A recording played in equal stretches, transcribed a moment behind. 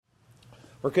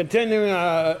We're continuing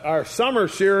our summer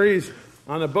series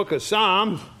on the book of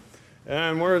Psalms,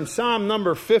 and we're in Psalm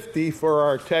number 50 for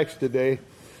our text today.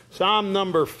 Psalm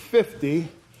number 50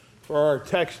 for our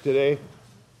text today.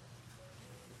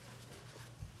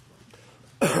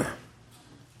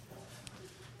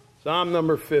 Psalm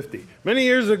number 50. Many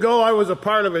years ago, I was a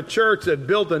part of a church that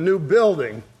built a new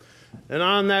building, and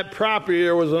on that property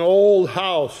there was an old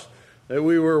house that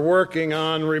we were working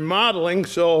on remodeling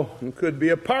so it could be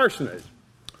a parsonage.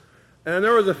 And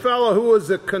there was a fellow who was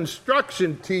a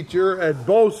construction teacher at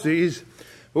BOCES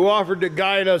who offered to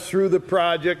guide us through the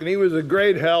project, and he was a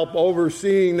great help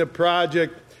overseeing the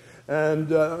project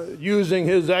and using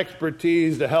his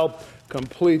expertise to help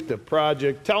complete the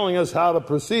project, telling us how to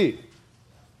proceed.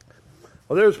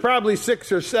 Well, there was probably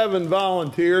 6 or 7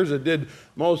 volunteers that did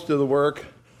most of the work,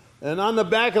 and on the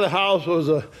back of the house was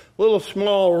a little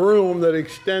small room that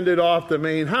extended off the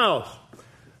main house,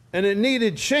 and it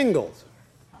needed shingles.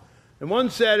 And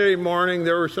one Saturday morning,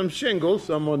 there were some shingles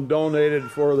someone donated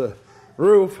for the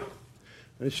roof.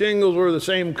 The shingles were the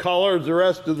same color as the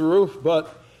rest of the roof,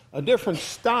 but a different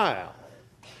style.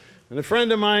 And a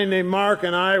friend of mine named Mark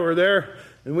and I were there,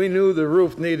 and we knew the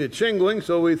roof needed shingling,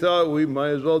 so we thought we might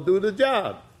as well do the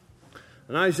job.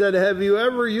 And I said, "Have you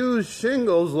ever used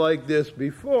shingles like this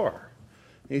before?"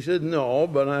 He said, "No,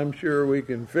 but I'm sure we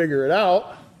can figure it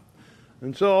out."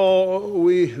 And so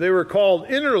they were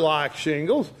called interlock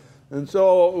shingles. And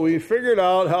so we figured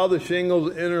out how the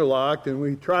shingles interlocked, and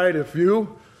we tried a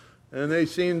few, and they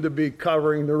seemed to be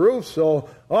covering the roof. So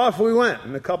off we went.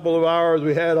 In a couple of hours,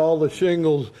 we had all the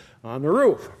shingles on the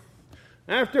roof.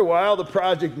 After a while, the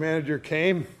project manager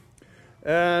came,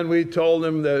 and we told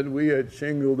him that we had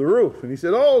shingled the roof. And he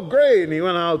said, "Oh, great." And he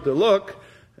went out to look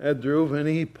at the roof, and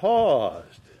he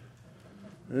paused.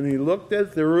 And he looked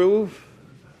at the roof,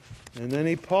 and then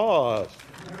he paused.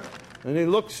 And he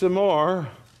looked some more.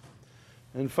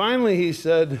 And finally he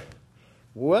said,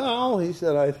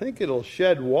 I think it'll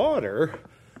shed water,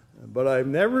 but I've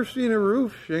never seen a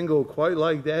roof shingle quite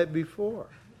like that before."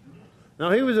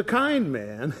 Now, he was a kind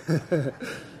man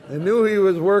and knew he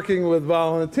was working with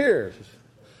volunteers.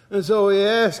 And so he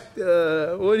asked,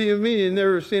 "What do you mean you've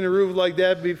never seen a roof like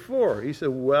that before?" He said,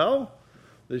 "Well,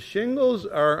 the shingles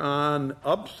are on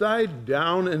upside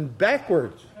down and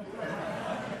backwards.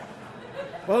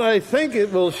 Well, I think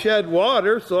it will shed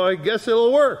water, so I guess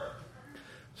it'll work."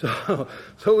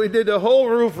 So we did the whole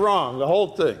roof wrong, the whole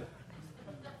thing,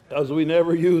 because we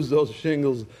never used those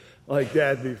shingles like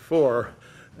that before.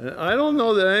 And I don't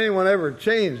know that anyone ever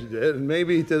changed it, and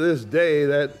maybe to this day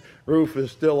that roof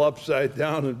is still upside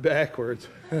down and backwards.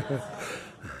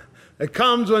 It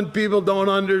comes when people don't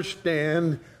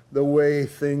understand the way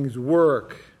things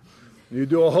work. You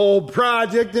do a whole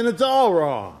project and it's all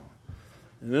wrong.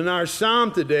 And in our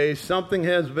psalm today, something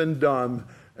has been done,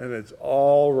 and it's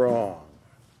all wrong.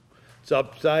 It's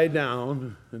upside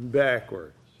down and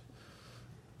backwards.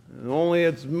 And only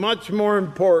it's much more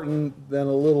important than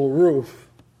a little roof.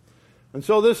 And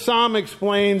so this psalm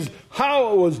explains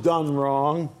how it was done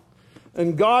wrong.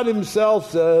 And God himself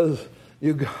says,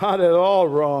 "You got it all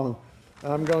wrong.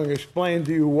 I'm going to explain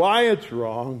to you why it's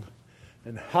wrong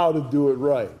and how to do it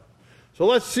right." So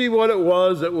let's see what it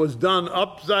was that was done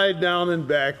upside down and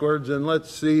backwards, and let's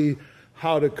see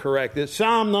how to correct it.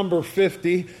 Psalm number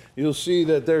 50, you'll see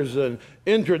that there's an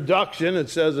introduction. It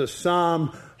says a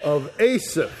psalm of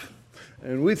Asaph.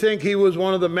 And we think he was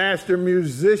one of the master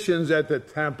musicians at the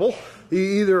temple.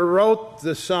 He either wrote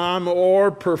the psalm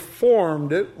or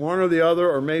performed it, one or the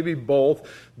other, or maybe both.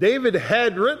 David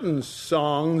had written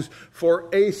songs for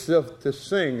Asaph to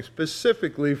sing,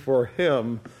 specifically for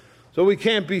him. So we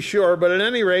can't be sure, but at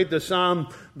any rate, the psalm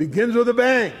begins with a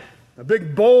bang. A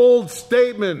big, bold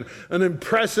statement, an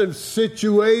impressive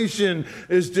situation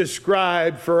is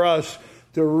described for us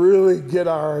to really get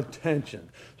our attention.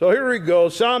 So here we go,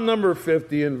 Psalm number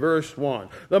 50 in verse 1.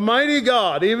 "The mighty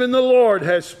God, even the Lord,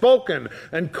 has spoken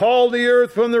and called the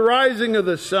earth from the rising of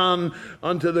the sun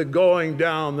unto the going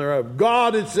down thereof."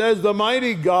 God, it says, the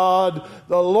mighty God,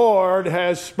 the Lord,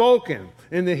 has spoken.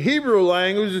 In the Hebrew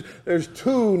language, there's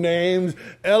 2 names.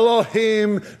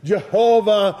 Elohim,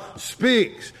 Jehovah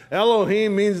speaks.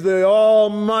 Elohim means the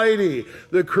Almighty,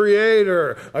 the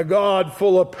Creator, a God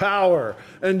full of power.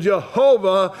 And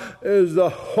Jehovah is the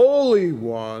Holy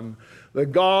One, the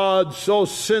God so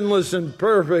sinless and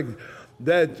perfect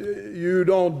that you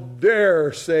don't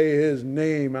dare say his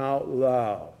name out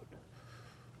loud.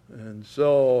 And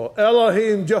so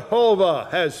Elohim Jehovah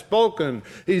has spoken.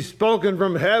 He's spoken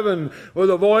from heaven with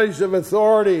a voice of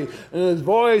authority. And his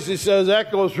voice, he says,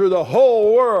 echoes through the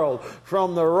whole world,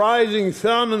 from the rising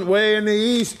sun way in the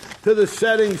east to the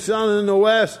setting sun in the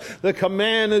west. The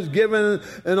command is given,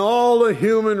 and all the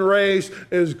human race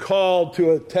is called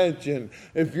to attention.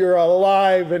 If you're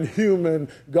alive and human,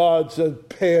 God says,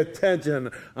 pay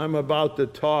attention. I'm about to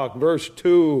talk. Verse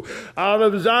 2, out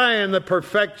of Zion, the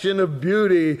perfection of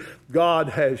beauty, God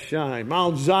has shined.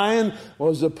 Mount Zion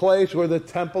was the place where the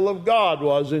temple of God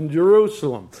was in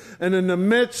Jerusalem. And in the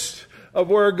midst of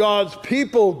where God's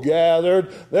people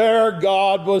gathered, there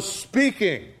God was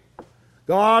speaking.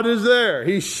 God is there.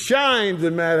 He shines, as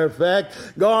a matter of fact.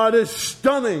 God is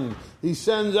stunning. He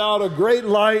sends out a great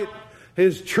light,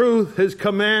 His truth, His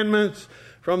commandments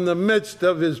from the midst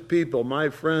of His people. My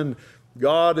friend,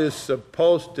 God is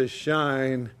supposed to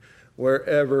shine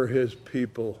wherever His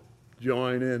people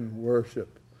join in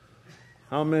worship.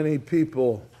 How many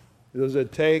people does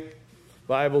it take? The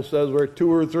Bible says where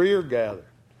 2 or 3 are gathered,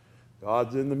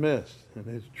 God's in the midst. And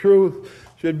His truth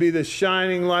should be the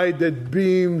shining light that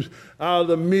beams out of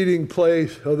the meeting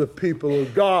place of the people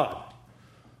of God.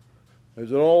 There's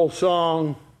an old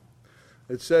song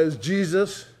that says,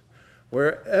 Jesus,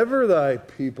 wherever thy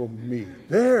people meet,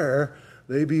 there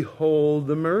they behold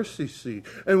the mercy seat.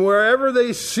 And wherever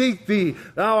they seek thee,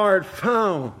 thou art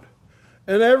found.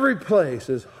 And every place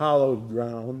is hallowed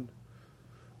ground.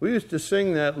 We used to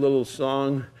sing that little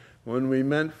song when we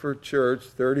met for church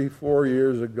 34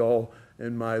 years ago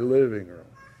in my living room.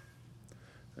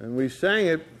 And we sang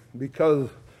it because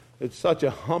it's such a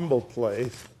humble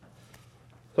place,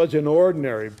 such an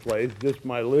ordinary place, just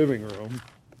my living room.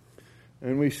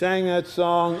 And we sang that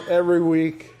song every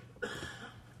week.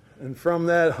 And from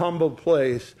that humble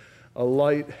place, a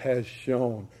light has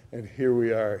shone. And here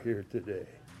we are here today.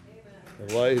 Amen.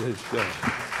 The light has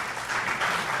shone.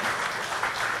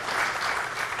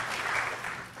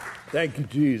 Thank you,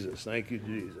 Jesus. Thank you,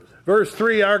 Jesus. Verse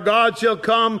 3, our God shall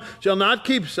come, shall not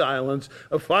keep silence.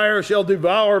 A fire shall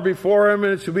devour before him,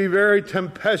 and it shall be very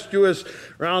tempestuous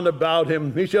round about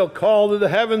him. He shall call to the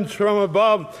heavens from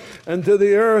above, and to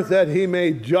the earth, that he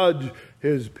may judge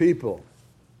his people.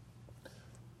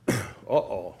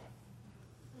 Uh-oh.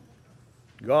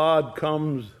 God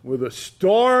comes with a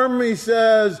storm, he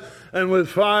says, and with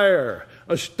fire.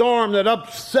 A storm that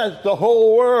upsets the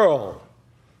whole world.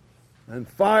 And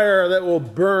fire that will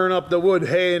burn up the wood,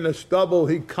 hay, and the stubble.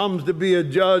 He comes to be a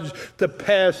judge, to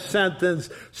pass sentence.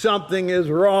 Something is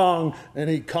wrong, and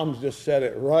he comes to set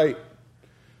it right.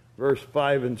 Verse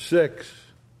 5 and 6.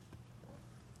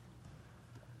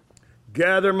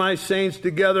 Gather my saints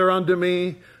together unto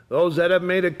me, those that have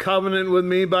made a covenant with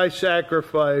me by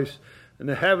sacrifice. And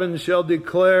the heavens shall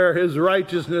declare his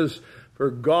righteousness, for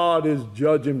God is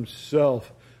judge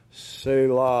himself.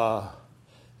 Selah.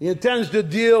 He intends to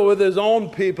deal with his own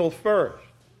people first.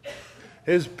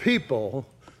 His people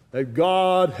that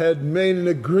God had made an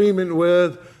agreement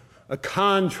with, a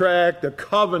contract, a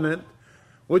covenant,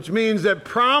 which means that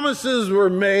promises were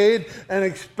made and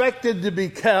expected to be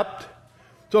kept.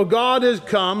 So God has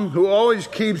come, who always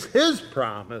keeps his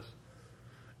promise,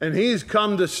 and he's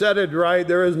come to set it right.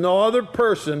 There is no other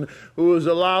person who is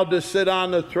allowed to sit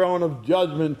on the throne of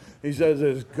judgment. He says,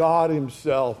 as God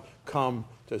himself come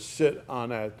to sit on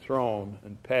that throne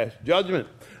and pass judgment.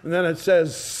 And then it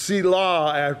says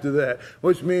Selah after that,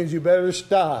 which means you better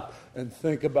stop and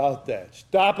think about that.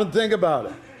 Stop and think about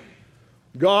it.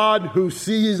 God who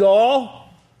sees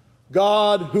all,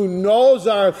 God who knows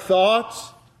our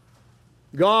thoughts,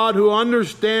 God who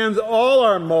understands all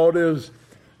our motives,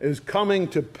 is coming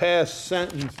to pass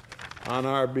sentence on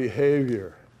our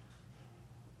behavior.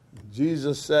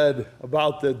 Jesus said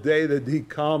about the day that he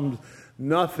comes,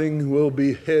 nothing will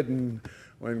be hidden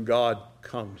when God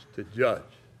comes to judge.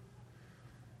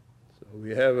 So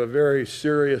we have a very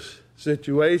serious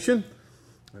situation.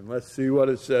 And let's see what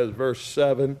it says. Verse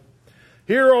 7.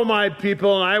 Hear, O my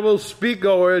people, and I will speak,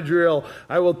 O Israel.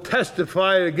 I will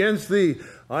testify against thee.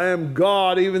 I am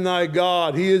God, even thy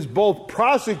God. He is both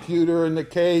prosecutor in the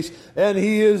case, and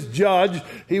he is judge.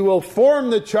 He will form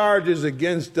the charges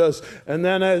against us, and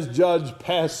then as judge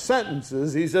pass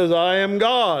sentences. He says, I am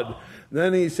God.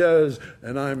 Then he says,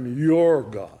 and I'm your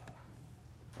God.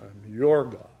 I'm your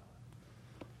God.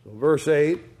 So verse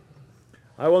 8,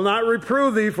 I will not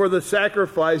reprove thee for the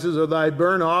sacrifices of thy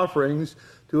burnt offerings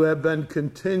to have been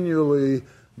continually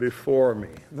before me.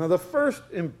 Now the first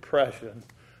impression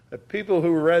that people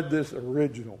who read this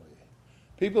originally,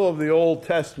 people of the Old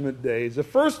Testament days, the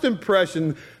first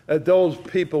impression that those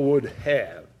people would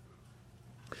have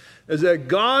is that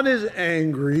God is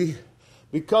angry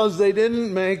because they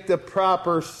didn't make the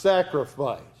proper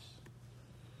sacrifice.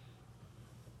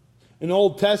 In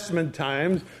Old Testament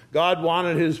times, God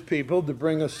wanted his people to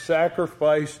bring a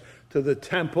sacrifice to the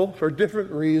temple for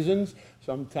different reasons,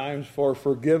 sometimes for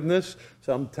forgiveness,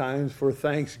 sometimes for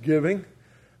thanksgiving,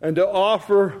 and to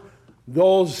offer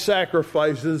those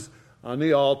sacrifices on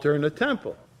the altar in the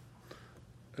temple.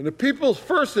 And the people's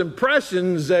first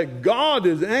impression is that God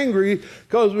is angry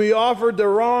because we offered the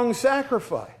wrong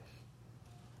sacrifice.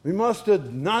 We must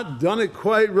have not done it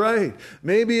quite right.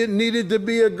 Maybe it needed to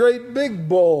be a great big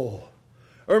bull.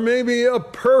 Or maybe a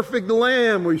perfect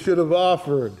lamb we should have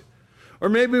offered. Or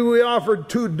maybe we offered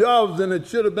 2 doves and it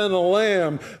should have been a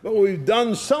lamb. But we've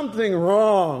done something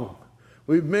wrong.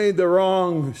 We've made the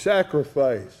wrong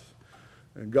sacrifice.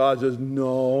 And God says,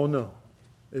 no.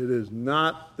 It is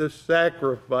not the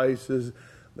sacrifices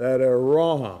that are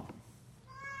wrong.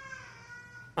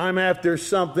 I'm after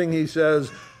something, he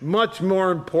says, much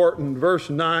more important. Verse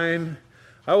 9,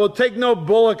 I will take no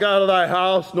bullock out of thy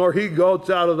house, nor he-goats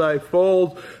out of thy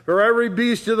folds, for every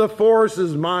beast of the forest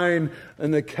is mine,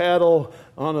 and the cattle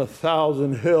on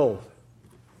 1,000 hills.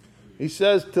 He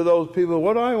says to those people,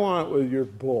 what do I want with your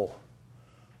bull?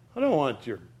 I don't want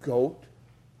your goat.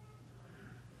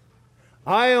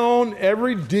 I own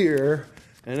every deer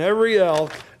and every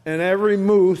elk and every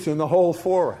moose in the whole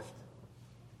forest.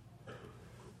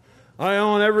 I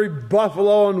own every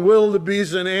buffalo and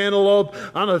wildebeest and antelope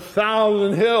on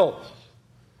 1,000 hills.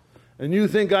 And you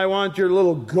think I want your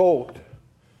little goat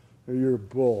or your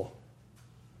bull?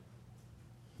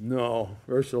 No.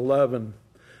 Verse 11.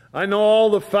 I know all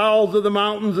the fowls of the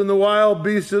mountains and the wild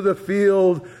beasts of the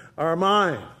field are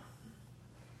mine.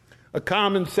 A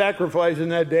common sacrifice in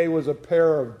that day was a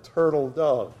pair of turtle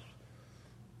doves.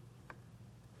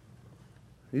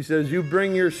 He says, you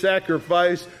bring your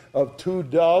sacrifice of 2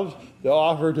 doves to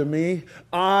offer to me.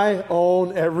 I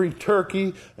own every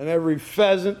turkey and every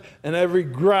pheasant and every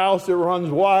grouse that runs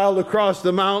wild across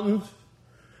the mountains.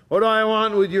 What do I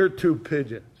want with your 2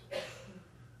 pigeons?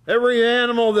 Every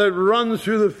animal that runs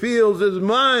through the fields is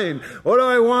mine. What do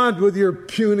I want with your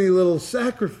puny little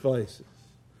sacrifices?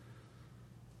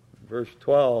 Verse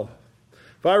 12.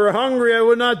 If I were hungry, I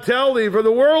would not tell thee, for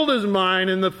the world is mine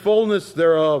and the fullness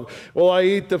thereof. Will I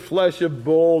eat the flesh of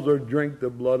bulls or drink the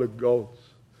blood of goats?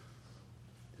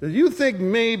 Because you think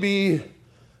maybe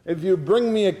if you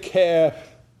bring me a calf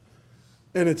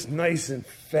and it's nice and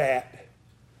fat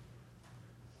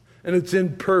and it's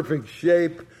in perfect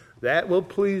shape, that will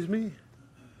please me?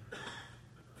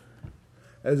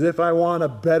 As if I want a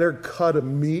better cut of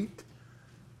meat?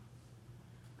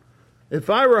 If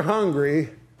I were hungry,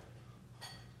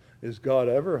 is God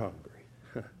ever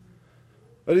hungry?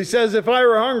 But he says, if I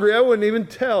were hungry, I wouldn't even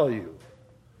tell you.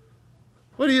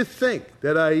 What do you think?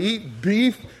 That I eat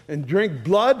beef and drink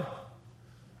blood?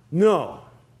 No.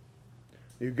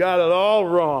 You got it all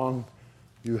wrong.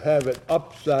 You have it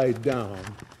upside down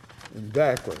and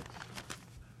backwards.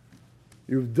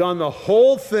 You've done the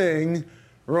whole thing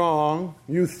wrong.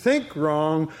 You think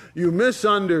wrong. You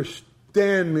misunderstand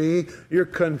me. You're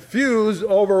confused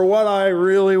over what I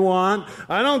really want.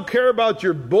 I don't care about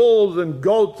your bulls and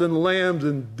goats and lambs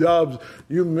and doves.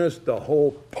 You missed the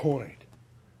whole point.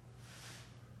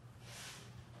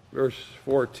 Verse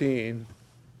 14.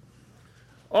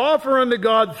 Offer unto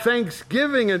God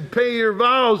thanksgiving and pay your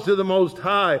vows to the Most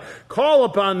High. Call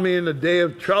upon me in the day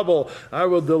of trouble. I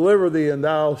will deliver thee, and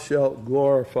thou shalt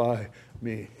glorify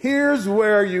me. Here's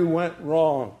where you went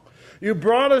wrong. You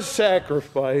brought a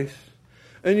sacrifice,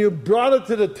 and you brought it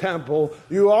to the temple.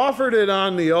 You offered it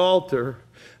on the altar.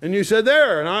 And you said,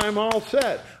 there, and I'm all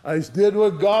set. I did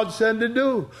what God said to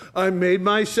do. I made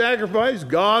my sacrifice.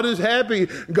 God is happy.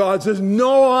 God says,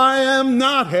 no, I am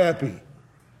not happy.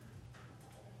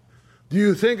 Do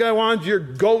you think I want your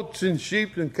goats and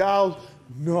sheep and cows?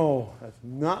 No, that's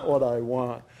not what I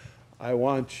want. I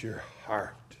want your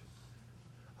heart.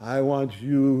 I want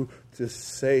you to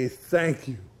say thank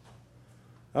you.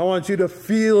 I want you to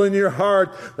feel in your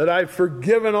heart that I've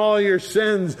forgiven all your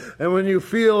sins. And when you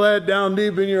feel that down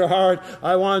deep in your heart,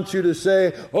 I want you to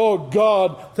say, oh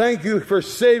God, thank you for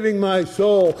saving my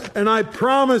soul. And I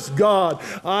promise God,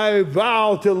 I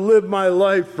vow to live my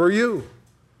life for you.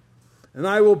 And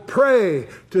I will pray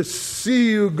to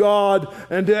see you, God,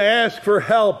 and to ask for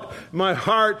help. My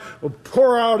heart will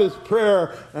pour out his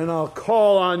prayer, and I'll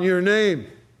call on your name.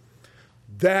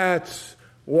 That's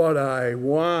what I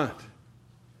want.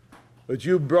 But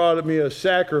you brought me a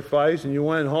sacrifice, and you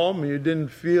went home, and you didn't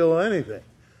feel anything.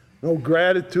 No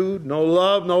gratitude, no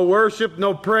love, no worship,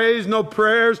 no praise, no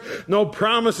prayers, no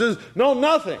promises, no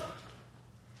nothing.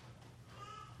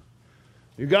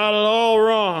 You got it all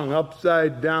wrong,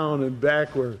 upside down and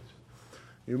backwards.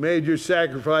 You made your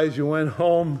sacrifice, you went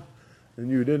home, and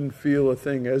you didn't feel a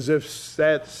thing, as if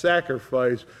that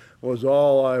sacrifice was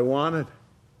all I wanted.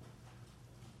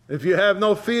 If you have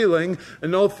no feeling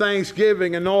and no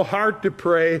thanksgiving and no heart to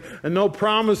pray and no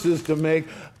promises to make,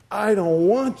 I don't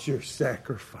want your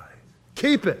sacrifice.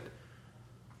 Keep it.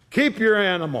 Keep your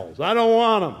animals. I don't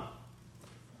want them.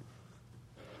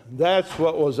 That's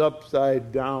what was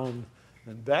upside down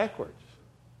and backwards.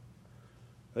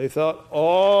 They thought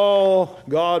all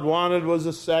God wanted was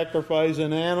a sacrifice,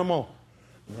 an animal.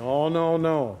 No, no,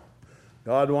 no.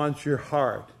 God wants your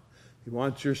heart. He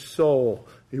wants your soul.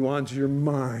 He wants your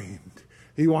mind.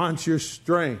 He wants your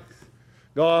strength.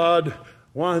 God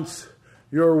wants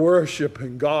your worship,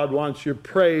 and God wants your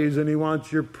praise, and He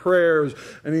wants your prayers,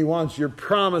 and He wants your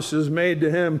promises made to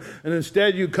Him. And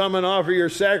instead you come and offer your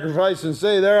sacrifice and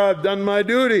say, there, I've done my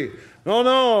duty. No,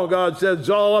 no, God says it's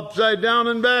all upside down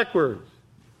and backwards.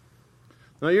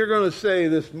 Now you're going to say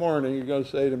this morning, you're going to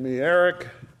say to me, Eric,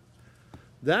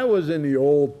 that was in the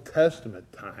Old Testament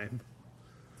time.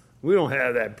 We don't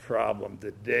have that problem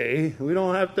today. We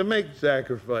don't have to make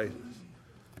sacrifices.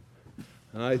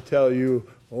 And I tell you,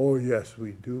 oh yes,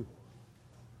 we do.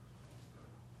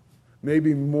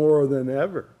 Maybe more than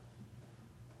ever.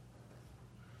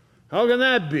 How can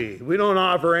that be? We don't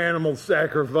offer animal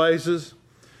sacrifices.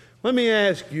 Let me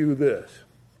ask you this.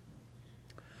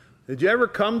 Did you ever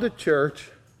come to church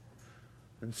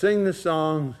and sing the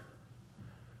songs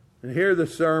and hear the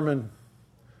sermon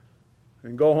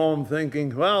and go home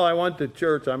thinking, well, I went to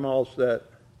church, I'm all set.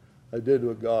 I did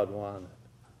what God wanted.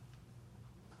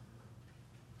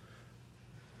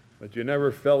 But you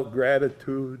never felt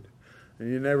gratitude,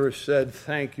 and you never said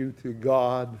thank you to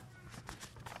God.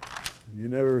 You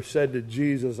never said to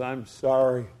Jesus, I'm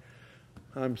sorry.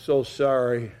 I'm so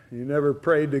sorry. You never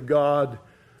prayed to God.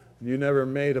 You never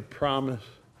made a promise.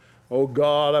 Oh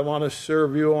God, I want to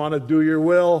serve you. I want to do your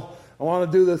will. I want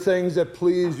to do the things that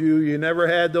please you. You never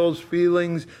had those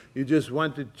feelings. You just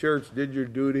went to church, did your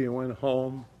duty, and went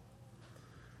home.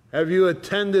 Have you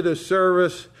attended a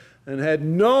service and had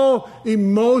no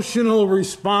emotional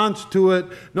response to it,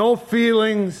 no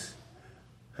feelings?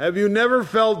 Have you never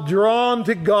felt drawn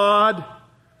to God?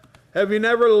 Have you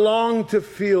never longed to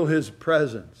feel His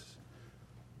presence?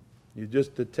 You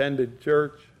just attended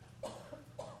church?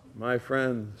 My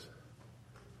friends,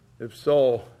 if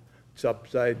so, it's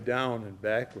upside down and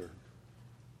backward.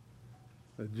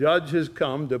 The judge has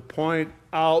come to point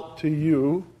out to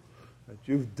you that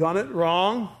you've done it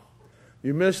wrong.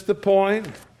 You missed the point.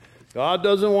 God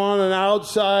doesn't want an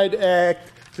outside act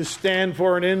to stand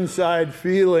for an inside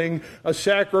feeling. A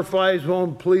sacrifice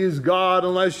won't please God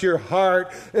unless your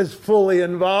heart is fully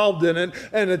involved in it.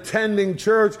 And attending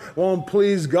church won't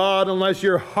please God unless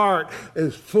your heart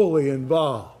is fully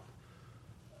involved.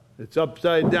 It's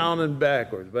upside down and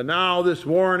backwards. But now this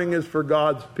warning is for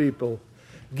God's people,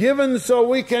 given so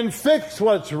we can fix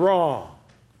what's wrong.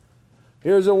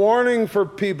 Here's a warning for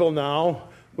people now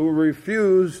who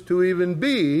refuse to even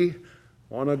be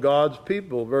one of God's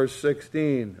people. Verse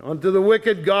 16. Unto the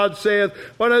wicked God saith,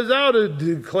 what hast thou to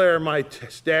declare my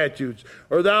statutes?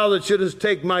 Or thou that shouldest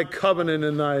take my covenant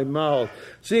in thy mouth,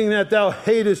 seeing that thou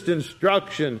hatest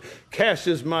instruction,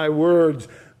 castest my words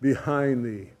behind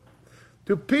thee.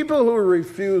 To people who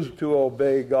refuse to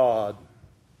obey God,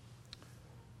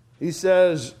 He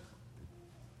says,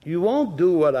 you won't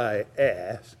do what I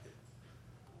ask.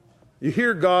 You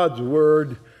hear God's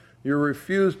word, you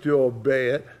refuse to obey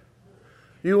it.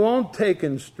 You won't take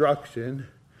instruction,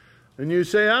 and you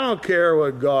say, I don't care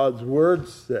what God's word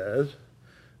says.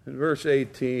 In verse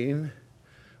 18,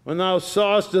 when thou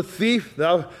sawest a thief,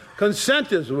 thou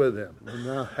consentest with him,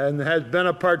 and hast been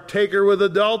a partaker with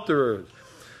adulterers.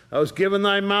 Thou hast given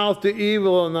thy mouth to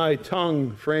evil, and thy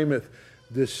tongue frameth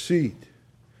deceit.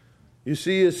 You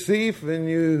see a thief, and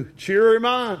you cheer him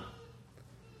on.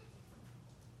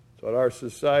 That's what our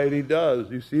society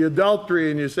does. You see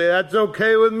adultery, and you say, that's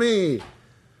okay with me.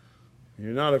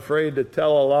 You're not afraid to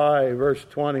tell a lie. Verse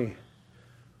 20.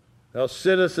 Thou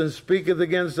sittest and speakest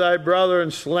against thy brother,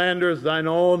 and slanderest thine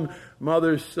own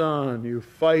mother's son. You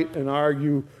fight and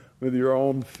argue with your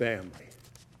own family.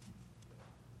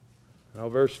 Now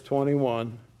verse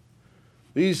 21.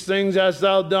 These things hast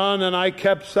thou done, and I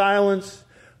kept silence.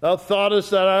 Thou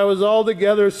thoughtest that I was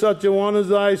altogether such a one as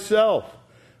thyself.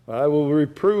 I will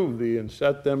reprove thee and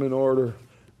set them in order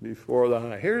before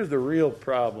thine eye. Here's the real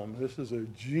problem. This is a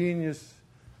genius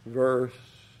verse.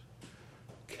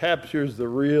 Captures the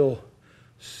real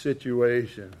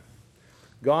situation.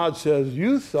 God says,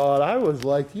 you thought I was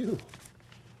like you.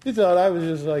 You thought I was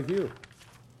just like you.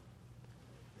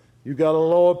 You got a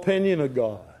low opinion of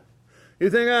God. You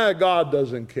think, God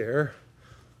doesn't care.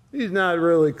 He's not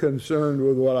really concerned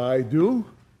with what I do.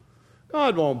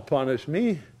 God won't punish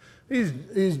me. He's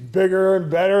bigger and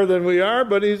better than we are,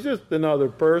 but he's just another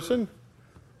person.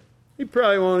 He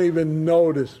probably won't even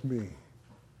notice me.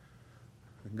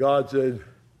 And God said,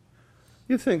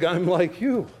 you think I'm like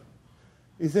you.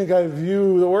 You think I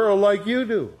view the world like you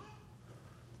do.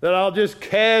 That I'll just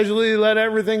casually let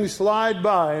everything slide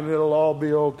by and it'll all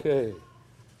be okay.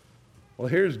 Well,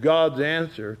 here's God's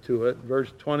answer to it.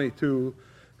 Verse 22.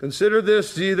 Consider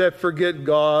this, ye that forget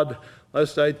God,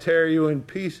 lest I tear you in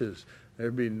pieces.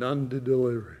 There be none to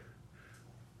deliver.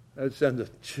 That sends a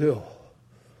chill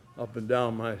up and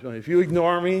down my spine. If you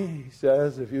ignore me, he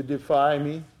says, if you defy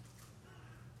me,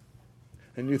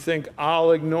 and you think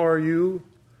I'll ignore you,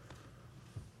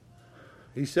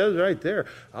 he says right there,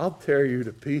 I'll tear you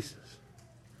to pieces.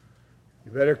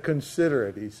 You better consider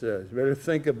it, he says. You better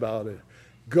think about it.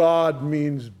 God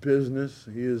means business.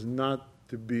 He is not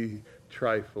to be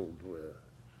trifled with.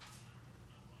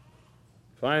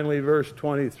 Finally, verse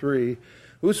 23,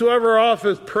 whosoever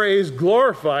offers praise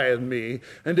glorifieth me,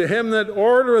 and to him that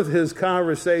ordereth his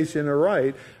conversation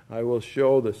aright, I will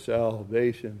show the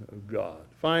salvation of God.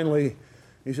 Finally,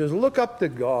 he says, look up to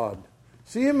God.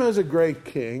 See him as a great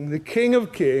king, the King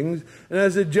of kings, and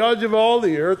as the judge of all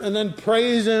the earth, and then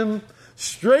praise him.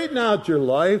 Straighten out your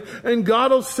life, and God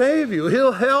will save you.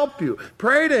 He'll help you.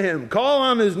 Pray to him. Call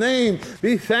on his name.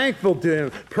 Be thankful to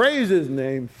him. Praise his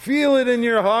name. Feel it in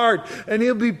your heart, and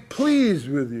he'll be pleased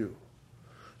with you.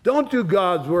 Don't do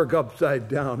God's work upside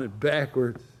down and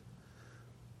backwards.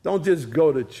 Don't just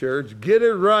go to church. Get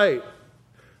it right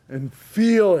and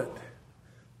feel it.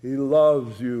 He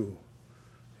loves you.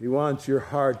 He wants your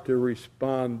heart to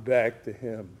respond back to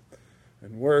him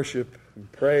and worship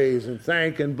and praise and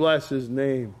thank and bless his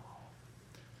name.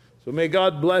 So may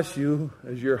God bless you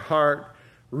as your heart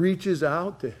reaches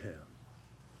out to him.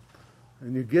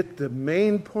 And you get the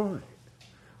main point.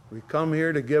 We come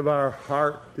here to give our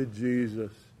heart to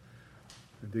Jesus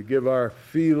and to give our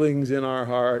feelings in our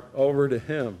heart over to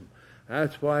him.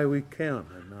 That's why we come,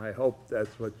 and I hope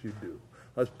that's what you do.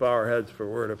 Let's bow our heads for a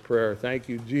word of prayer. Thank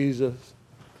you, Jesus,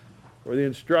 for the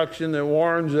instruction that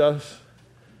warns us.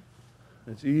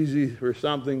 It's easy for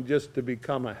something just to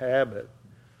become a habit.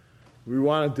 We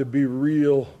want it to be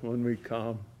real when we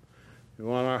come. We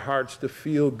want our hearts to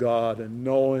feel God and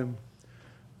know him,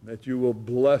 that you will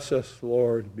bless us,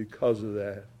 Lord, because of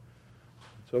that.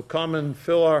 So come and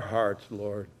fill our hearts,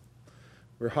 Lord.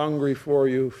 We're hungry for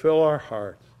you. Fill our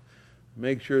hearts.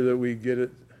 Make sure that we get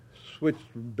it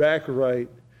switched back right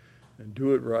and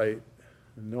do it right.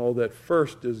 And know that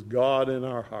first is God in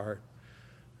our heart.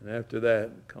 And after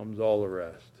that comes all the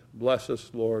rest. Bless us,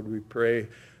 Lord, we pray,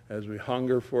 as we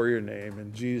hunger for your name.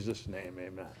 In Jesus' name,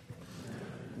 amen.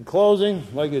 In closing,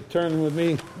 I'd like you to turn with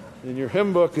me in your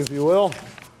hymn book, if you will.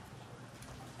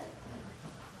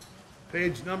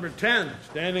 Page number 10,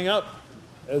 standing up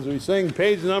as we sing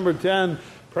page number 10,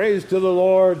 Praise to the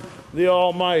Lord, the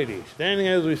Almighty. Standing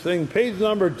as we sing page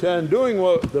number 10, doing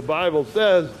what the Bible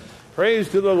says, Praise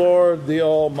to the Lord, the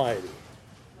Almighty.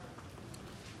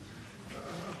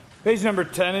 Page number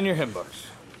 10 in your hymn books.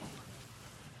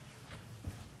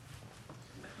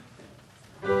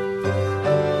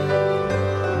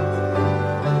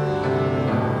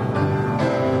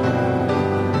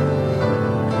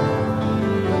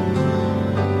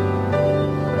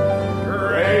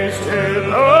 Praise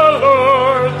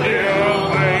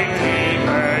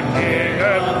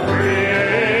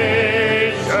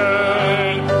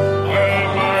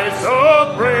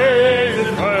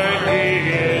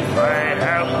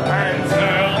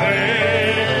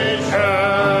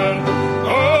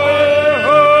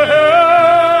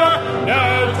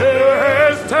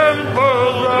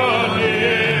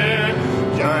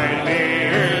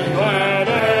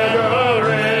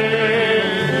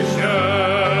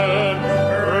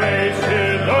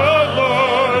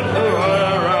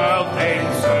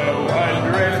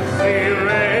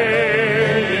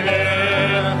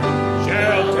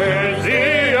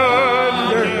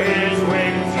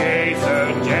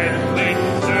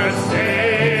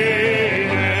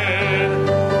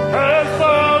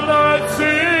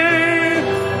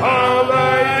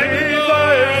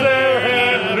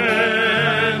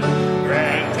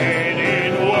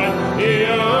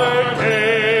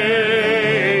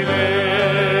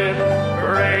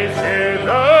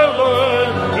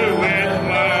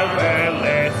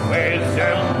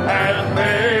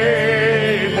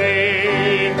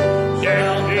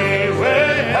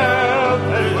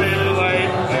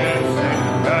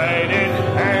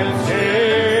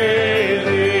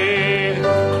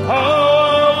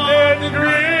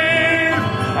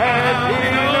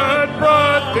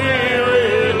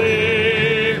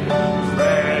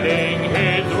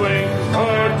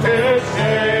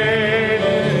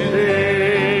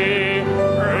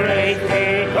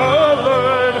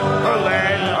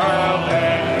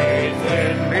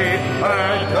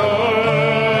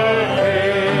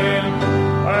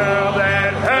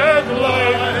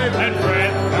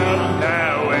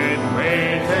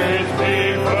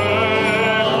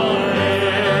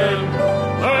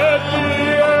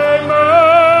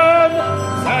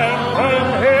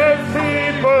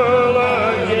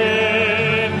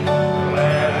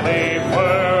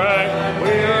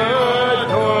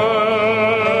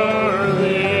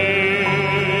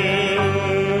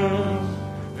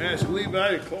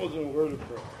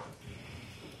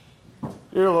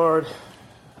Dear Lord,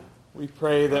 we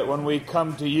pray that when we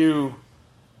come to you,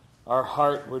 our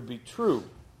heart would be true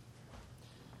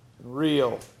and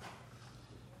real,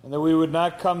 and that we would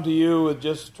not come to you with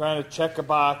just trying to check a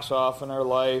box off in our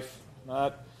life,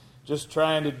 not just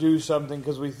trying to do something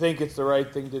because we think it's the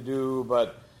right thing to do,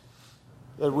 but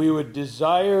that we would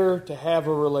desire to have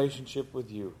a relationship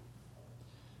with you.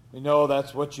 We know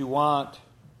that's what you want.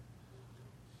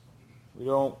 We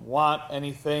don't want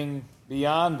anything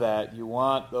beyond that. You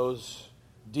want those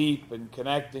deep and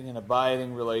connecting and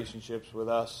abiding relationships with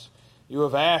us. You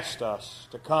have asked us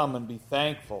to come and be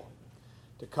thankful,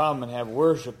 to come and have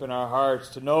worship in our hearts,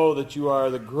 to know that you are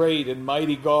the great and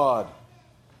mighty God,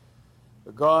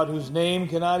 the God whose name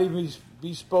cannot even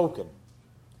be spoken.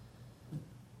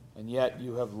 And yet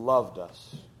you have loved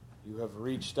us. You have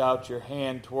reached out your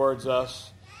hand towards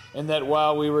us, and that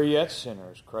while we were yet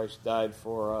sinners, Christ died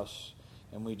for us.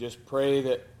 And we just pray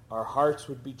that our hearts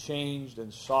would be changed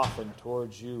and softened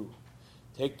towards you.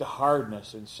 Take the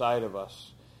hardness inside of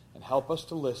us and help us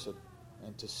to listen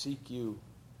and to seek you,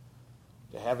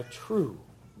 to have a true,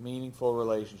 meaningful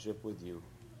relationship with you.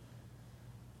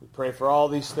 We pray for all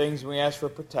these things, and we ask for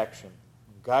protection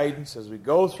and guidance as we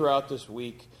go throughout this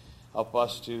week. Help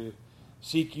us to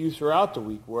seek you throughout the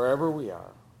week, wherever we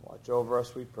are. Watch over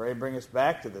us, we pray. Bring us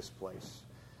back to this place.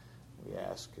 We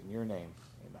ask in your name.